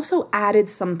I also added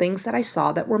some things that I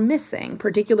saw that were missing,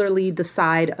 particularly the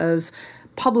side of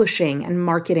publishing and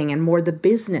marketing and more the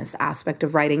business aspect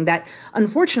of writing that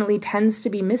unfortunately tends to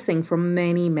be missing from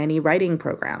many, many writing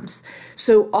programs.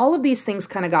 So all of these things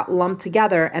kind of got lumped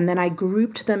together, and then I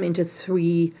grouped them into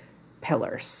 3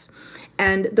 pillars.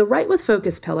 And the Write with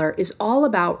Focus pillar is all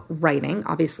about writing,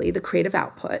 obviously, the creative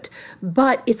output,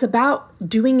 but it's about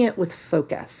doing it with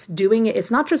focus. It's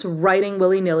not just writing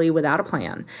willy-nilly without a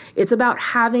plan. It's about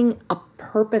having a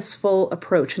purposeful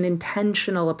approach, an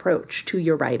intentional approach to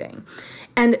your writing.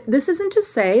 And this isn't to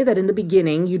say that in the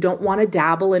beginning you don't want to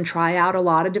dabble and try out a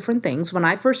lot of different things. When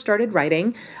I first started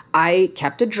writing, I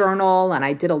kept a journal and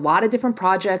I did a lot of different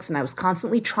projects and I was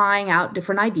constantly trying out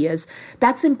different ideas.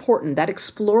 That's important, that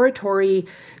exploratory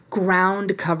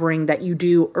ground covering that you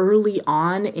do early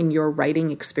on in your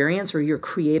writing experience or your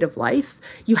creative life.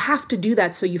 You have to do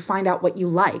that so you find out what you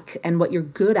like and what you're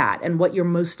good at and what you're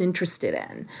most interested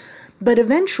in. But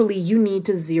eventually you need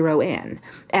to zero in.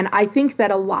 And I think that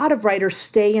a lot of writers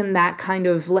stay in that kind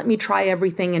of let me try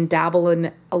everything and dabble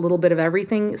in a little bit of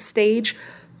everything stage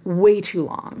way too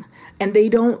long. And they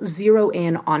don't zero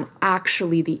in on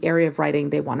actually the area of writing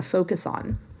they want to focus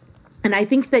on. And I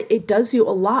think that it does you a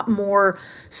lot more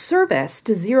service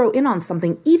to zero in on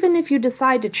something, even if you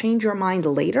decide to change your mind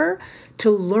later, to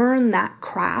learn that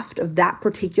craft of that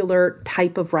particular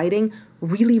type of writing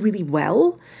really, really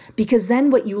well, because then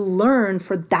what you learn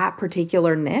for that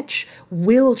particular niche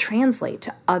will translate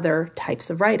to other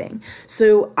types of writing.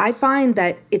 So I find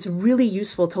that it's really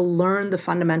useful to learn the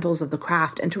fundamentals of the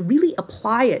craft and to really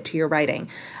apply it to your writing.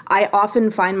 I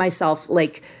often find myself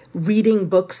like reading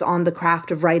books on the craft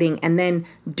of writing and then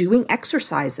doing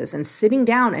exercises and sitting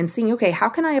down and seeing, okay, how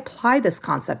can I apply this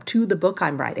concept to the book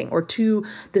I'm writing or to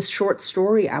this short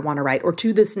story I want to write or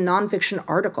to this nonfiction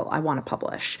article I want to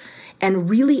publish? And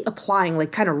really applying,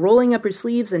 like kind of rolling up your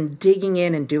sleeves and digging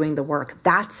in and doing the work.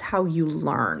 That's how you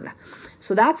learn.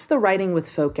 So that's the writing with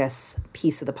focus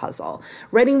piece of the puzzle.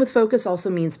 Writing with focus also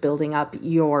means building up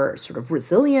your sort of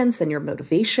resilience and your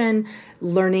motivation,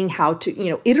 learning how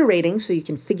to, iterating so you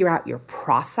can figure out your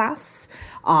process.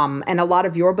 And a lot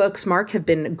of your books, Mark, have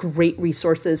been great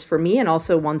resources for me and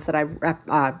also ones that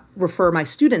I refer my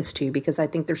students to because I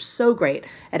think they're so great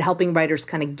at helping writers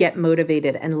kind of get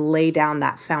motivated and lay down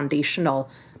that foundational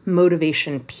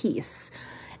motivation piece.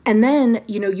 And then,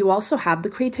 you also have the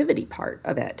creativity part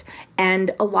of it. And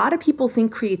a lot of people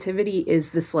think creativity is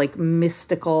this like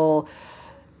mystical,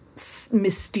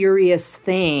 mysterious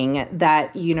thing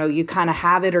that, you kind of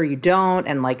have it or you don't.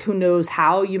 And like, who knows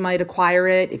how you might acquire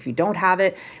it if you don't have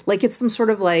it. Like it's some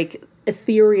sort of like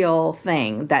ethereal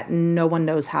thing that no one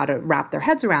knows how to wrap their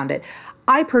heads around it.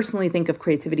 I personally think of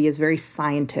creativity as very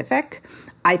scientific.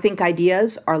 I think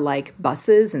ideas are like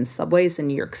buses and subways in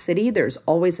New York City. There's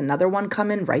always another one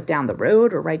coming right down the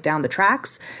road or right down the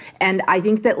tracks. And I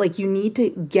think that like you need to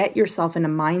get yourself in a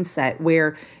mindset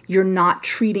where you're not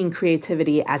treating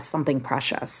creativity as something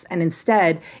precious. And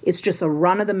instead, it's just a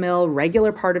run-of-the-mill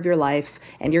regular part of your life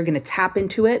and you're going to tap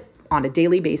into it on a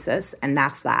daily basis. And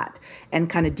that's that.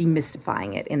 And kind of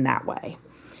demystifying it in that way.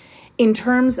 In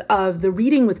terms of the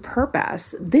reading with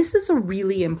purpose, this is a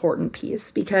really important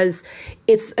piece because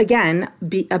it's, again,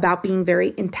 about being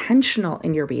very intentional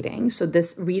in your reading. So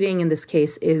this reading in this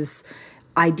case is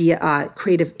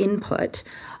creative input.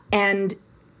 And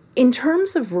in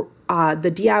terms of the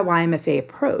DIY MFA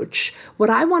approach,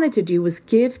 what I wanted to do was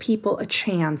give people a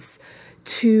chance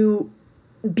to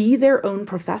be their own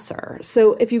professor.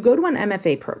 So if you go to an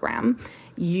MFA program,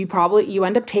 you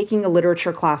end up taking a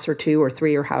literature class or 2 or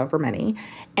 3 or however many,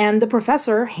 and the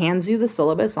professor hands you the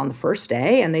syllabus on the first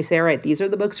day, and they say, all right, these are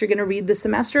the books you're going to read this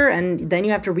semester, and then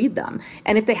you have to read them.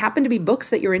 And if they happen to be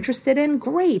books that you're interested in,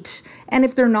 great. And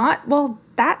if they're not, well,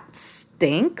 that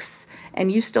stinks,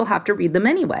 and you still have to read them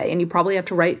anyway, and you probably have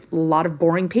to write a lot of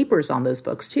boring papers on those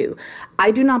books too.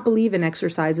 I do not believe in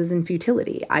exercises in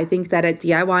futility. I think that at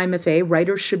DIY MFA,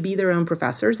 writers should be their own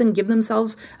professors and give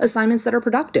themselves assignments that are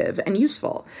productive and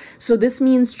useful. So this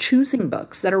means choosing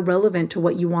books that are relevant to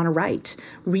what you want to write,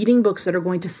 reading books that are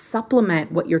going to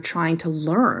supplement what you're trying to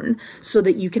learn so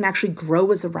that you can actually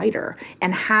grow as a writer,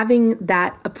 and having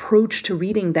that approach to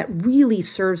reading that really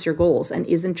serves your goals and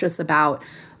isn't just about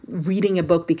reading a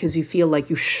book because you feel like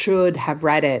you should have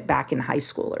read it back in high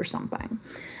school or something.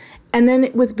 And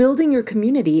then with building your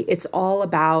community, it's all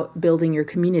about building your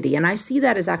community. And I see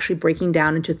that as actually breaking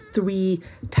down into 3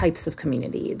 types of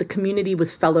community. The community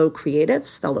with fellow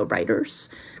creatives, fellow writers,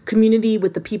 community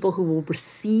with the people who will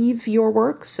receive your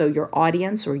work, so your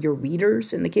audience or your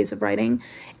readers in the case of writing,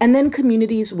 and then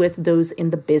communities with those in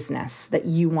the business that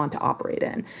you want to operate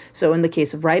in. So in the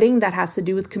case of writing, that has to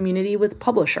do with community with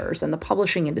publishers and the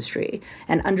publishing industry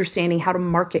and understanding how to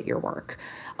market your work.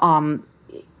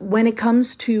 When it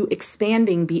comes to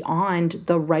expanding beyond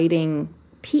the writing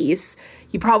piece,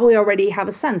 you probably already have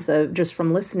a sense of, just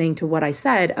from listening to what I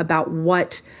said, about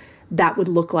what that would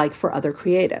look like for other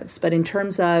creatives. But in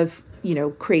terms of,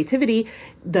 creativity,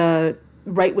 the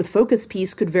Write with Focus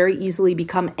piece could very easily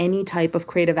become any type of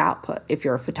creative output. If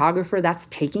you're a photographer, that's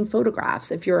taking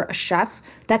photographs. If you're a chef,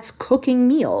 that's cooking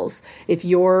meals. If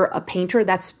you're a painter,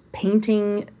 that's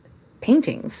painting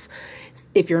paintings.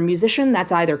 If you're a musician,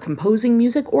 that's either composing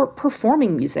music or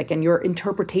performing music, and your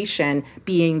interpretation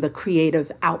being the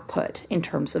creative output in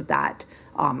terms of that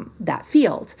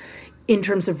field. In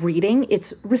terms of reading,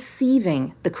 it's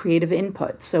receiving the creative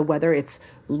input. So whether it's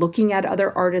looking at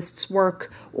other artists' work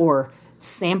or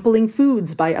sampling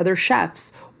foods by other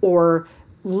chefs or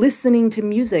listening to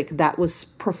music that was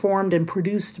performed and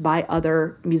produced by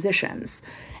other musicians.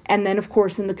 And then, of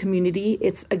course, in the community,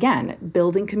 it's, again,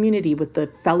 building community with the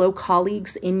fellow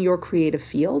colleagues in your creative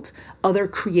field, other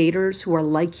creators who are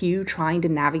like you trying to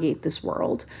navigate this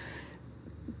world,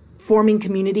 forming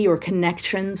community or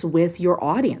connections with your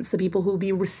audience, the people who will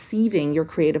be receiving your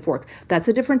creative work. That's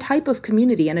a different type of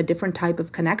community and a different type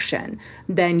of connection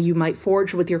than you might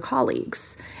forge with your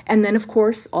colleagues. And then, of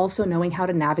course, also knowing how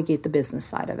to navigate the business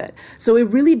side of it. So it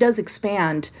really does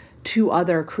expand to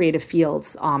other creative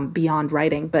fields beyond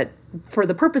writing. But for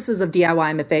the purposes of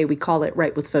DIY MFA, we call it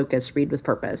Write with Focus, Read with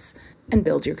Purpose, and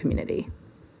build your community.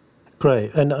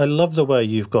 Great. And I love the way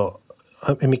you've got,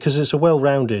 because it's a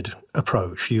well-rounded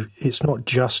approach. It's not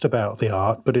just about the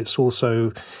art, but it's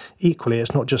also equally,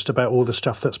 it's not just about all the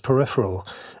stuff that's peripheral.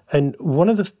 And one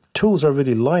of the tools I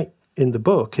really like in the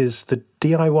book is the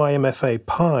DIY MFA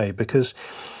pie, because,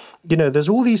 there's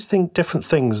all these different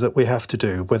things that we have to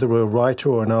do, whether we're a writer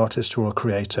or an artist or a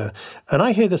creator. And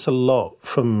I hear this a lot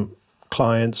from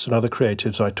clients and other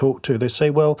creatives I talk to. They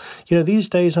say, well, these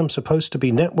days I'm supposed to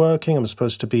be networking, I'm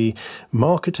supposed to be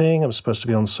marketing, I'm supposed to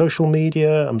be on social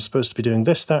media, I'm supposed to be doing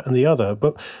this, that, and the other.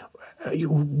 But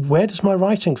where does my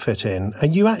writing fit in?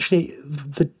 And you actually,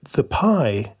 the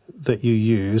pie that you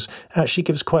use actually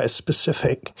gives quite a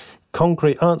specific,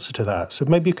 concrete answer to that. So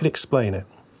maybe you could explain it.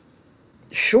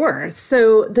 Sure.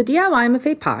 So the DIY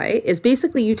MFA pie is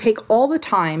basically you take all the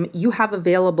time you have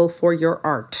available for your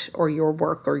art or your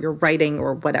work or your writing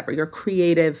or whatever, your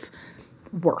creative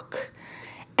work.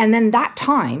 And then that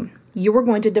time, you are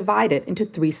going to divide it into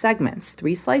 3 segments,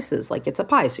 3 slices, like it's a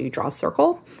pie. So you draw a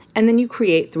circle and then you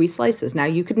create 3 slices. Now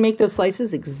you could make those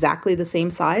slices exactly the same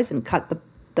size and cut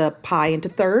the pie into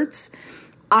thirds.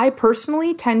 I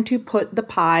personally tend to put the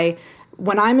pie,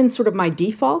 when I'm in sort of my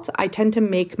default, I tend to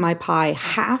make my pie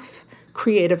half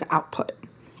creative output.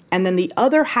 And then the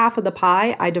other half of the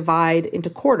pie, I divide into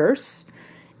quarters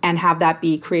and have that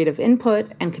be creative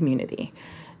input and community.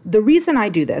 The reason I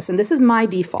do this, and this is my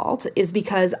default, is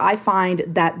because I find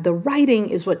that the writing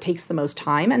is what takes the most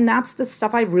time, and that's the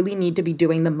stuff I really need to be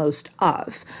doing the most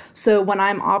of. So when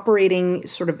I'm operating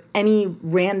sort of any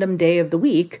random day of the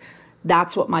week,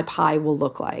 that's what my pie will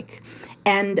look like.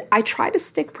 And I try to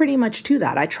stick pretty much to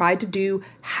that. I try to do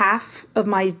half of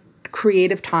my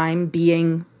creative time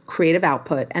being creative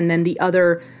output, and then the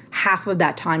other half of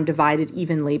that time divided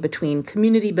evenly between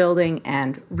community building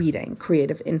and reading,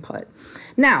 creative input.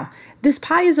 Now, this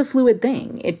pie is a fluid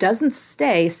thing. It doesn't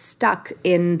stay stuck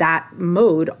in that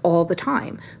mode all the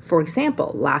time. For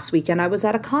example, last weekend I was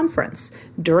at a conference.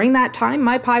 During that time,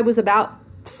 my pie was about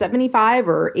 75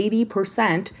 or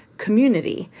 80%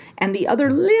 community, and the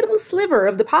other little sliver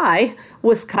of the pie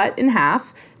was cut in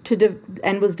half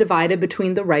and was divided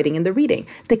between the writing and the reading.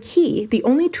 The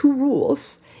only 2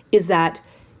 rules is that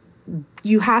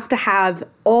you have to have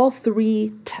all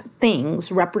 3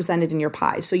 things represented in your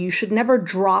pie. So you should never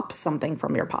drop something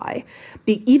from your pie.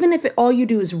 Even if all you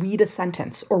do is read a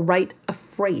sentence or write a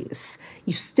phrase,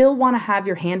 you still want to have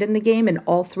your hand in the game in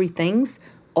all 3 things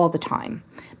all the time.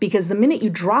 Because the minute you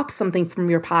drop something from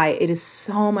your pie, it is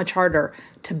so much harder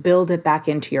to build it back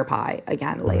into your pie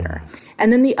again later.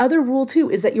 And then the other rule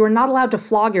too is that you are not allowed to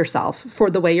flog yourself for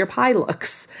the way your pie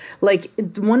looks. Like,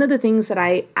 one of the things that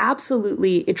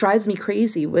it drives me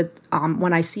crazy with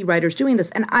when I see writers doing this,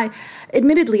 and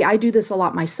admittedly I do this a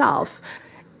lot myself,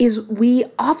 is we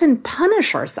often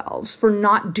punish ourselves for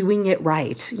not doing it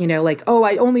right. Like, oh,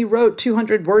 I only wrote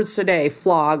 200 words today,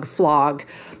 flog,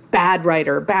 bad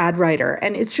writer.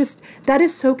 And it's just, that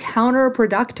is so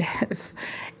counterproductive.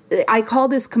 I call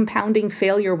this compounding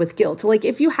failure with guilt. Like,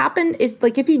 if you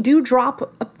do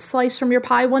drop a slice from your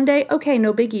pie one day, okay,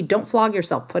 no biggie, don't flog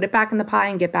yourself. Put it back in the pie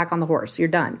and get back on the horse. You're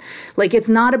done. Like, it's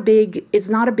not a big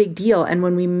deal. And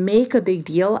when we make a big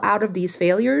deal out of these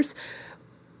failures,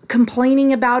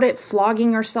 complaining about it,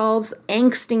 flogging ourselves,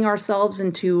 angsting ourselves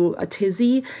into a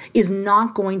tizzy is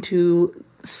not going to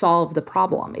solve the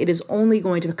problem. It is only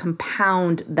going to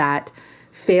compound that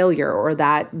failure or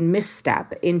that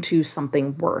misstep into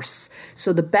something worse.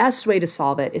 So the best way to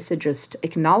solve it is to just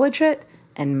acknowledge it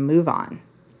and move on.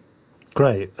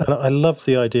 Great. And I love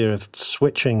the idea of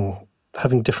switching,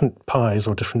 having different pies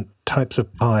or different types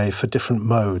of pie for different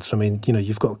modes. I mean,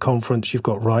 you've got conference, you've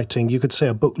got writing, you could say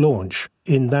a book launch.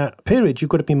 In that period, you've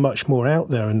got to be much more out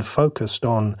there and focused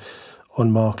on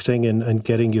marketing and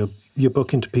getting your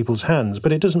book into people's hands.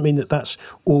 But it doesn't mean that that's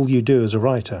all you do as a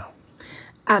writer.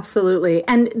 Absolutely.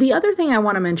 And the other thing I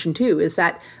want to mention too is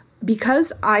that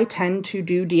because I tend to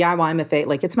do DIY MFA,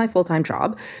 like it's my full-time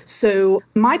job, so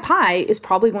my pie is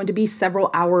probably going to be several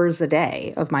hours a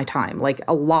day of my time. Like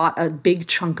a big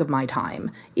chunk of my time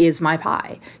is my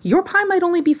pie. Your pie might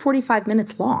only be 45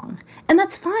 minutes long, and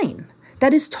that's fine.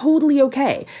 That is totally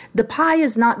okay. The pie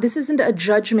this isn't a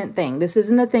judgment thing. This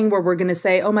isn't a thing where we're going to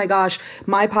say, oh my gosh,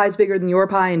 my pie is bigger than your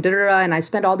pie and da-da-da, and I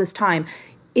spent all this time.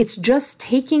 It's just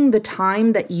taking the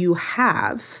time that you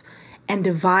have and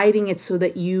dividing it so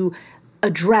that you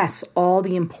address all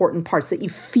the important parts, that you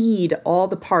feed all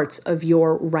the parts of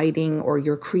your writing or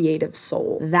your creative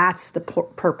soul. That's the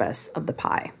purpose of the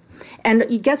pie. And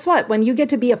guess what? When you get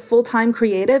to be a full-time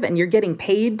creative and you're getting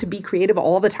paid to be creative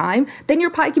all the time, then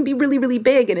your pie can be really, really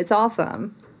big and it's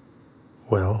awesome.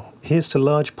 Well, here's to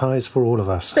large pies for all of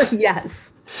us.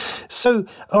 Yes. So,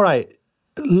 all right,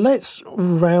 let's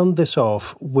round this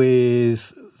off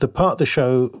with the part of the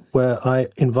show where I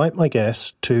invite my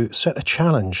guests to set a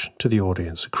challenge to the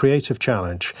audience, a creative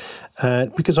challenge,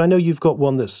 because I know you've got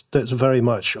one that's very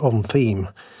much on theme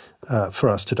for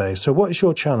us today. So what is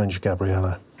your challenge,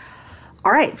 Gabriela?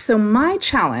 All right, so my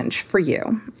challenge for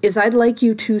you is I'd like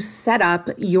you to set up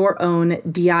your own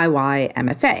DIY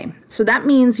MFA. So that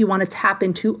means you want to tap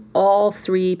into all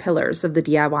three pillars of the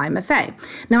DIY MFA.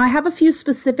 Now, I have a few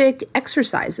specific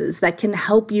exercises that can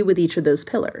help you with each of those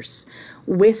pillars.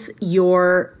 With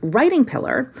your writing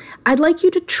pillar, I'd like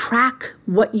you to track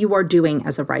what you are doing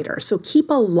as a writer. So keep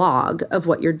a log of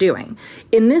what you're doing.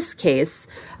 In this case,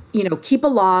 keep a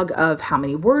log of how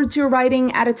many words you're writing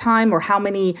at a time, or how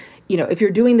many, if you're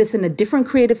doing this in a different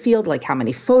creative field, like how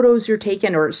many photos you're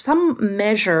taking, or some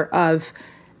measure of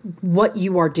what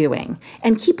you are doing.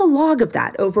 And keep a log of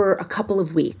that over a couple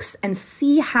of weeks and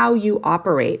see how you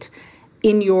operate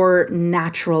in your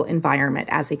natural environment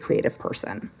as a creative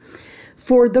person.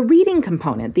 For the reading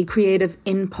component, the creative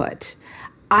input,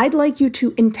 I'd like you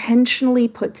to intentionally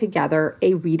put together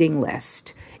a reading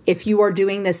list. If you are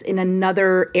doing this in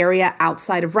another area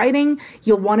outside of writing,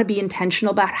 you'll want to be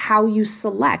intentional about how you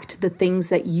select the things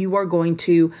that you are going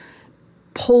to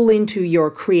pull into your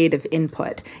creative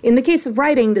input. In the case of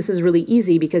writing, this is really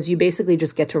easy because you basically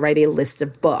just get to write a list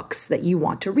of books that you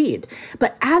want to read.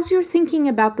 But as you're thinking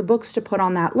about the books to put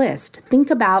on that list, think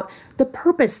about the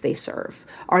purpose they serve.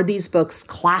 Are these books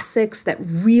classics that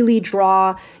really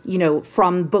draw,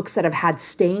 from books that have had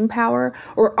staying power?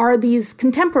 Or are these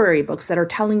contemporary books that are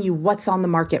telling you what's on the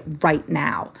market right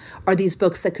now? Are these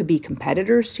books that could be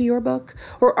competitors to your book?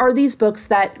 Or are these books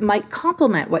that might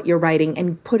complement what you're writing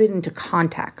and put it into context?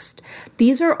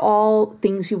 These are all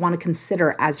things you want to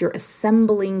consider as you're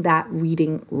assembling that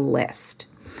reading list.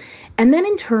 And then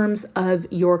in terms of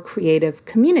your creative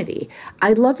community,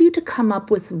 I'd love you to come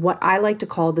up with what I like to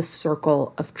call the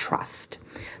circle of trust.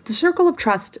 The circle of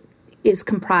trust is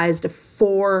comprised of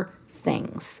 4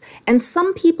 things. And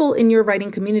some people in your writing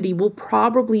community will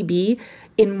probably be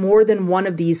in more than one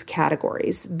of these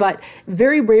categories, but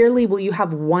very rarely will you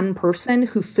have one person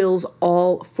who fills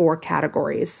all 4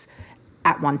 categories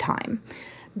at one time.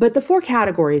 But the 4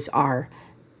 categories are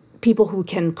people who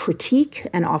can critique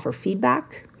and offer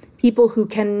feedback, people who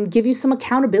can give you some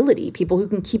accountability, people who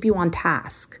can keep you on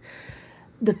task.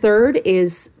 The third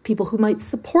is people who might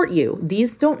support you.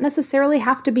 These don't necessarily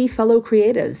have to be fellow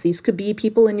creatives. These could be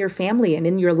people in your family and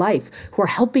in your life who are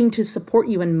helping to support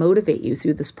you and motivate you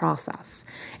through this process.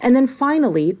 And then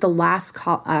finally, the last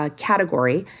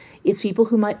category is people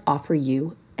who might offer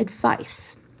you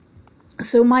advice.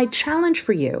 So my challenge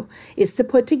for you is to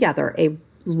put together a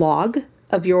log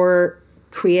of your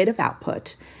creative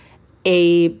output,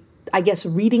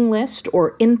 reading list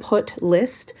or input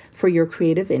list for your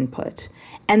creative input,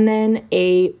 and then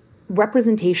a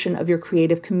representation of your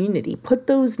creative community. Put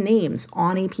those names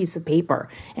on a piece of paper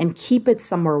and keep it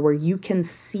somewhere where you can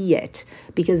see it,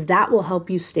 because that will help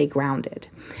you stay grounded.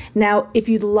 Now, if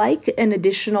you'd like an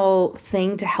additional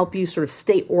thing to help you sort of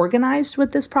stay organized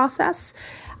with this process,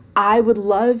 I would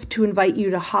love to invite you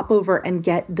to hop over and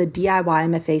get the DIY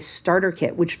MFA starter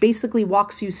kit, which basically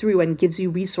walks you through and gives you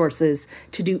resources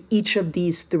to do each of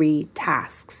these 3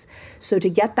 tasks. So to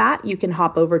get that, you can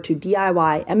hop over to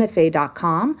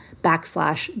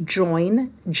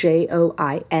DIYMFA.com/join,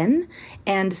 JOIN,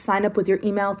 and sign up with your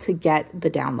email to get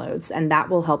the downloads. And that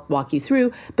will help walk you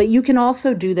through. But you can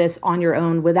also do this on your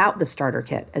own without the starter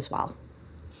kit as well.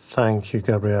 Thank you,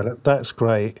 Gabriela. That's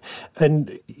great.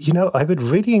 And, I would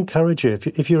really encourage you,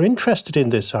 if you're interested in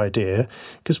this idea,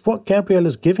 because what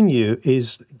Gabriela's given you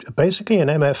is basically an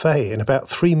MFA in about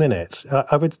 3 minutes.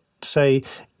 I would say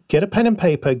get a pen and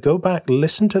paper, go back,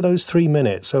 listen to those 3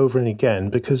 minutes over and again,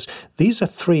 because these are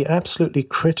 3 absolutely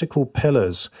critical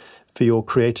pillars for your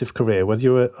creative career, whether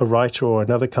you're a writer or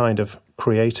another kind of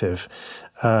creative.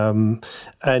 Gabriela,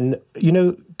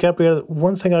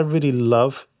 one thing I really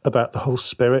love about the whole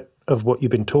spirit of what you've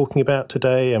been talking about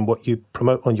today and what you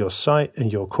promote on your site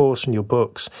and your course and your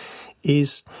books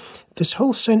is this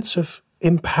whole sense of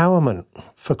empowerment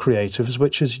for creatives,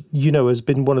 which has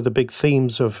been one of the big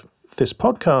themes of this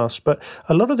podcast. But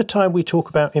a lot of the time we talk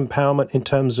about empowerment in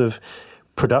terms of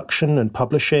production and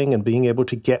publishing and being able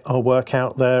to get our work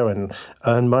out there and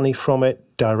earn money from it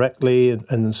directly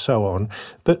and so on.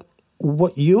 But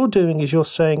what you're doing is you're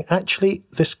saying, actually,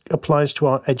 this applies to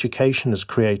our education as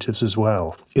creatives as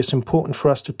well. It's important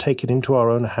for us to take it into our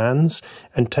own hands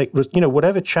and take,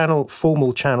 whatever channel,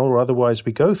 formal channel or otherwise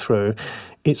we go through,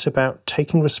 it's about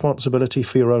taking responsibility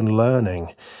for your own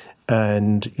learning.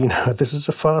 And, this is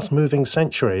a fast-moving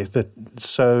century.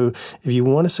 So if you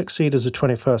want to succeed as a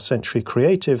 21st century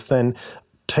creative, then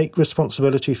take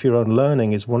responsibility for your own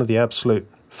learning is one of the absolute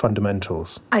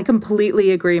fundamentals. I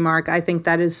completely agree, Mark. I think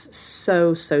that is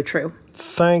so, so true.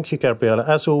 Thank you, Gabriela.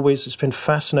 As always, it's been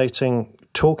fascinating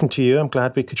talking to you. I'm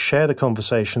glad we could share the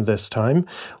conversation this time.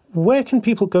 Where can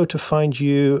people go to find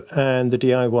you and the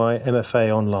DIY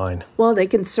MFA online? Well, they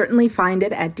can certainly find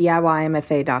it at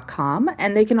DIYMFA.com.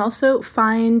 And they can also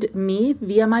find me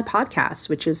via my podcast,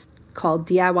 which is called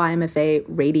DIY MFA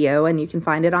Radio. And you can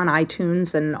find it on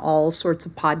iTunes and all sorts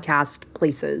of podcast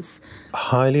places.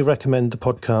 Highly recommend the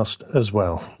podcast as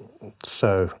well.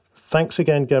 So thanks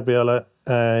again, Gabriela,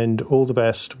 and all the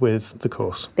best with the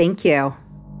course. Thank you.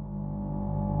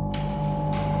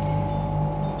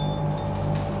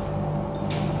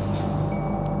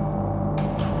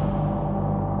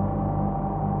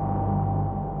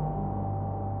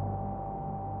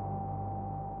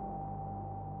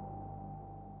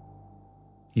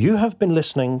 You have been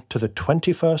listening to the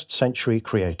 21st Century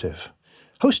Creative,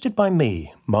 hosted by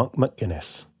me, Mark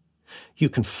McGuinness. You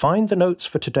can find the notes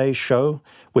for today's show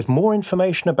with more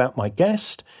information about my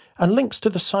guest and links to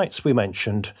the sites we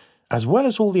mentioned, as well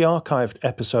as all the archived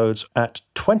episodes at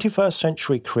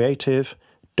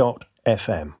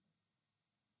 21stcenturycreative.fm.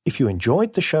 If you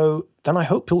enjoyed the show, then I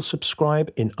hope you'll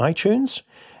subscribe in iTunes,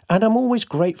 and I'm always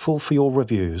grateful for your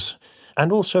reviews,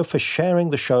 and also for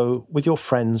sharing the show with your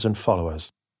friends and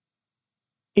followers.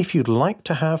 If you'd like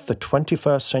to have the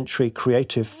 21st Century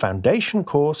Creative Foundation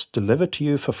course delivered to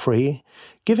you for free,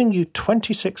 giving you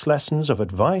 26 lessons of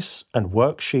advice and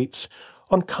worksheets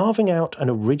on carving out an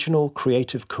original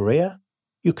creative career,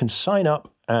 you can sign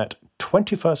up at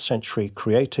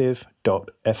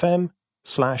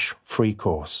 21stcenturycreative.fm/free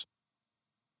course.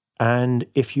 And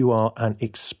if you are an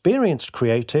experienced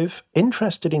creative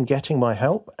interested in getting my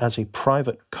help as a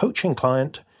private coaching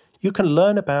client, you can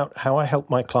learn about how I help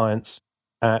my clients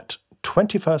at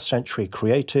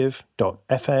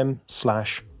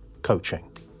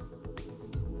 21stcenturycreative.fm/coaching.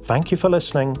 Thank you for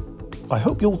listening. I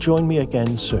hope you'll join me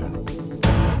again soon.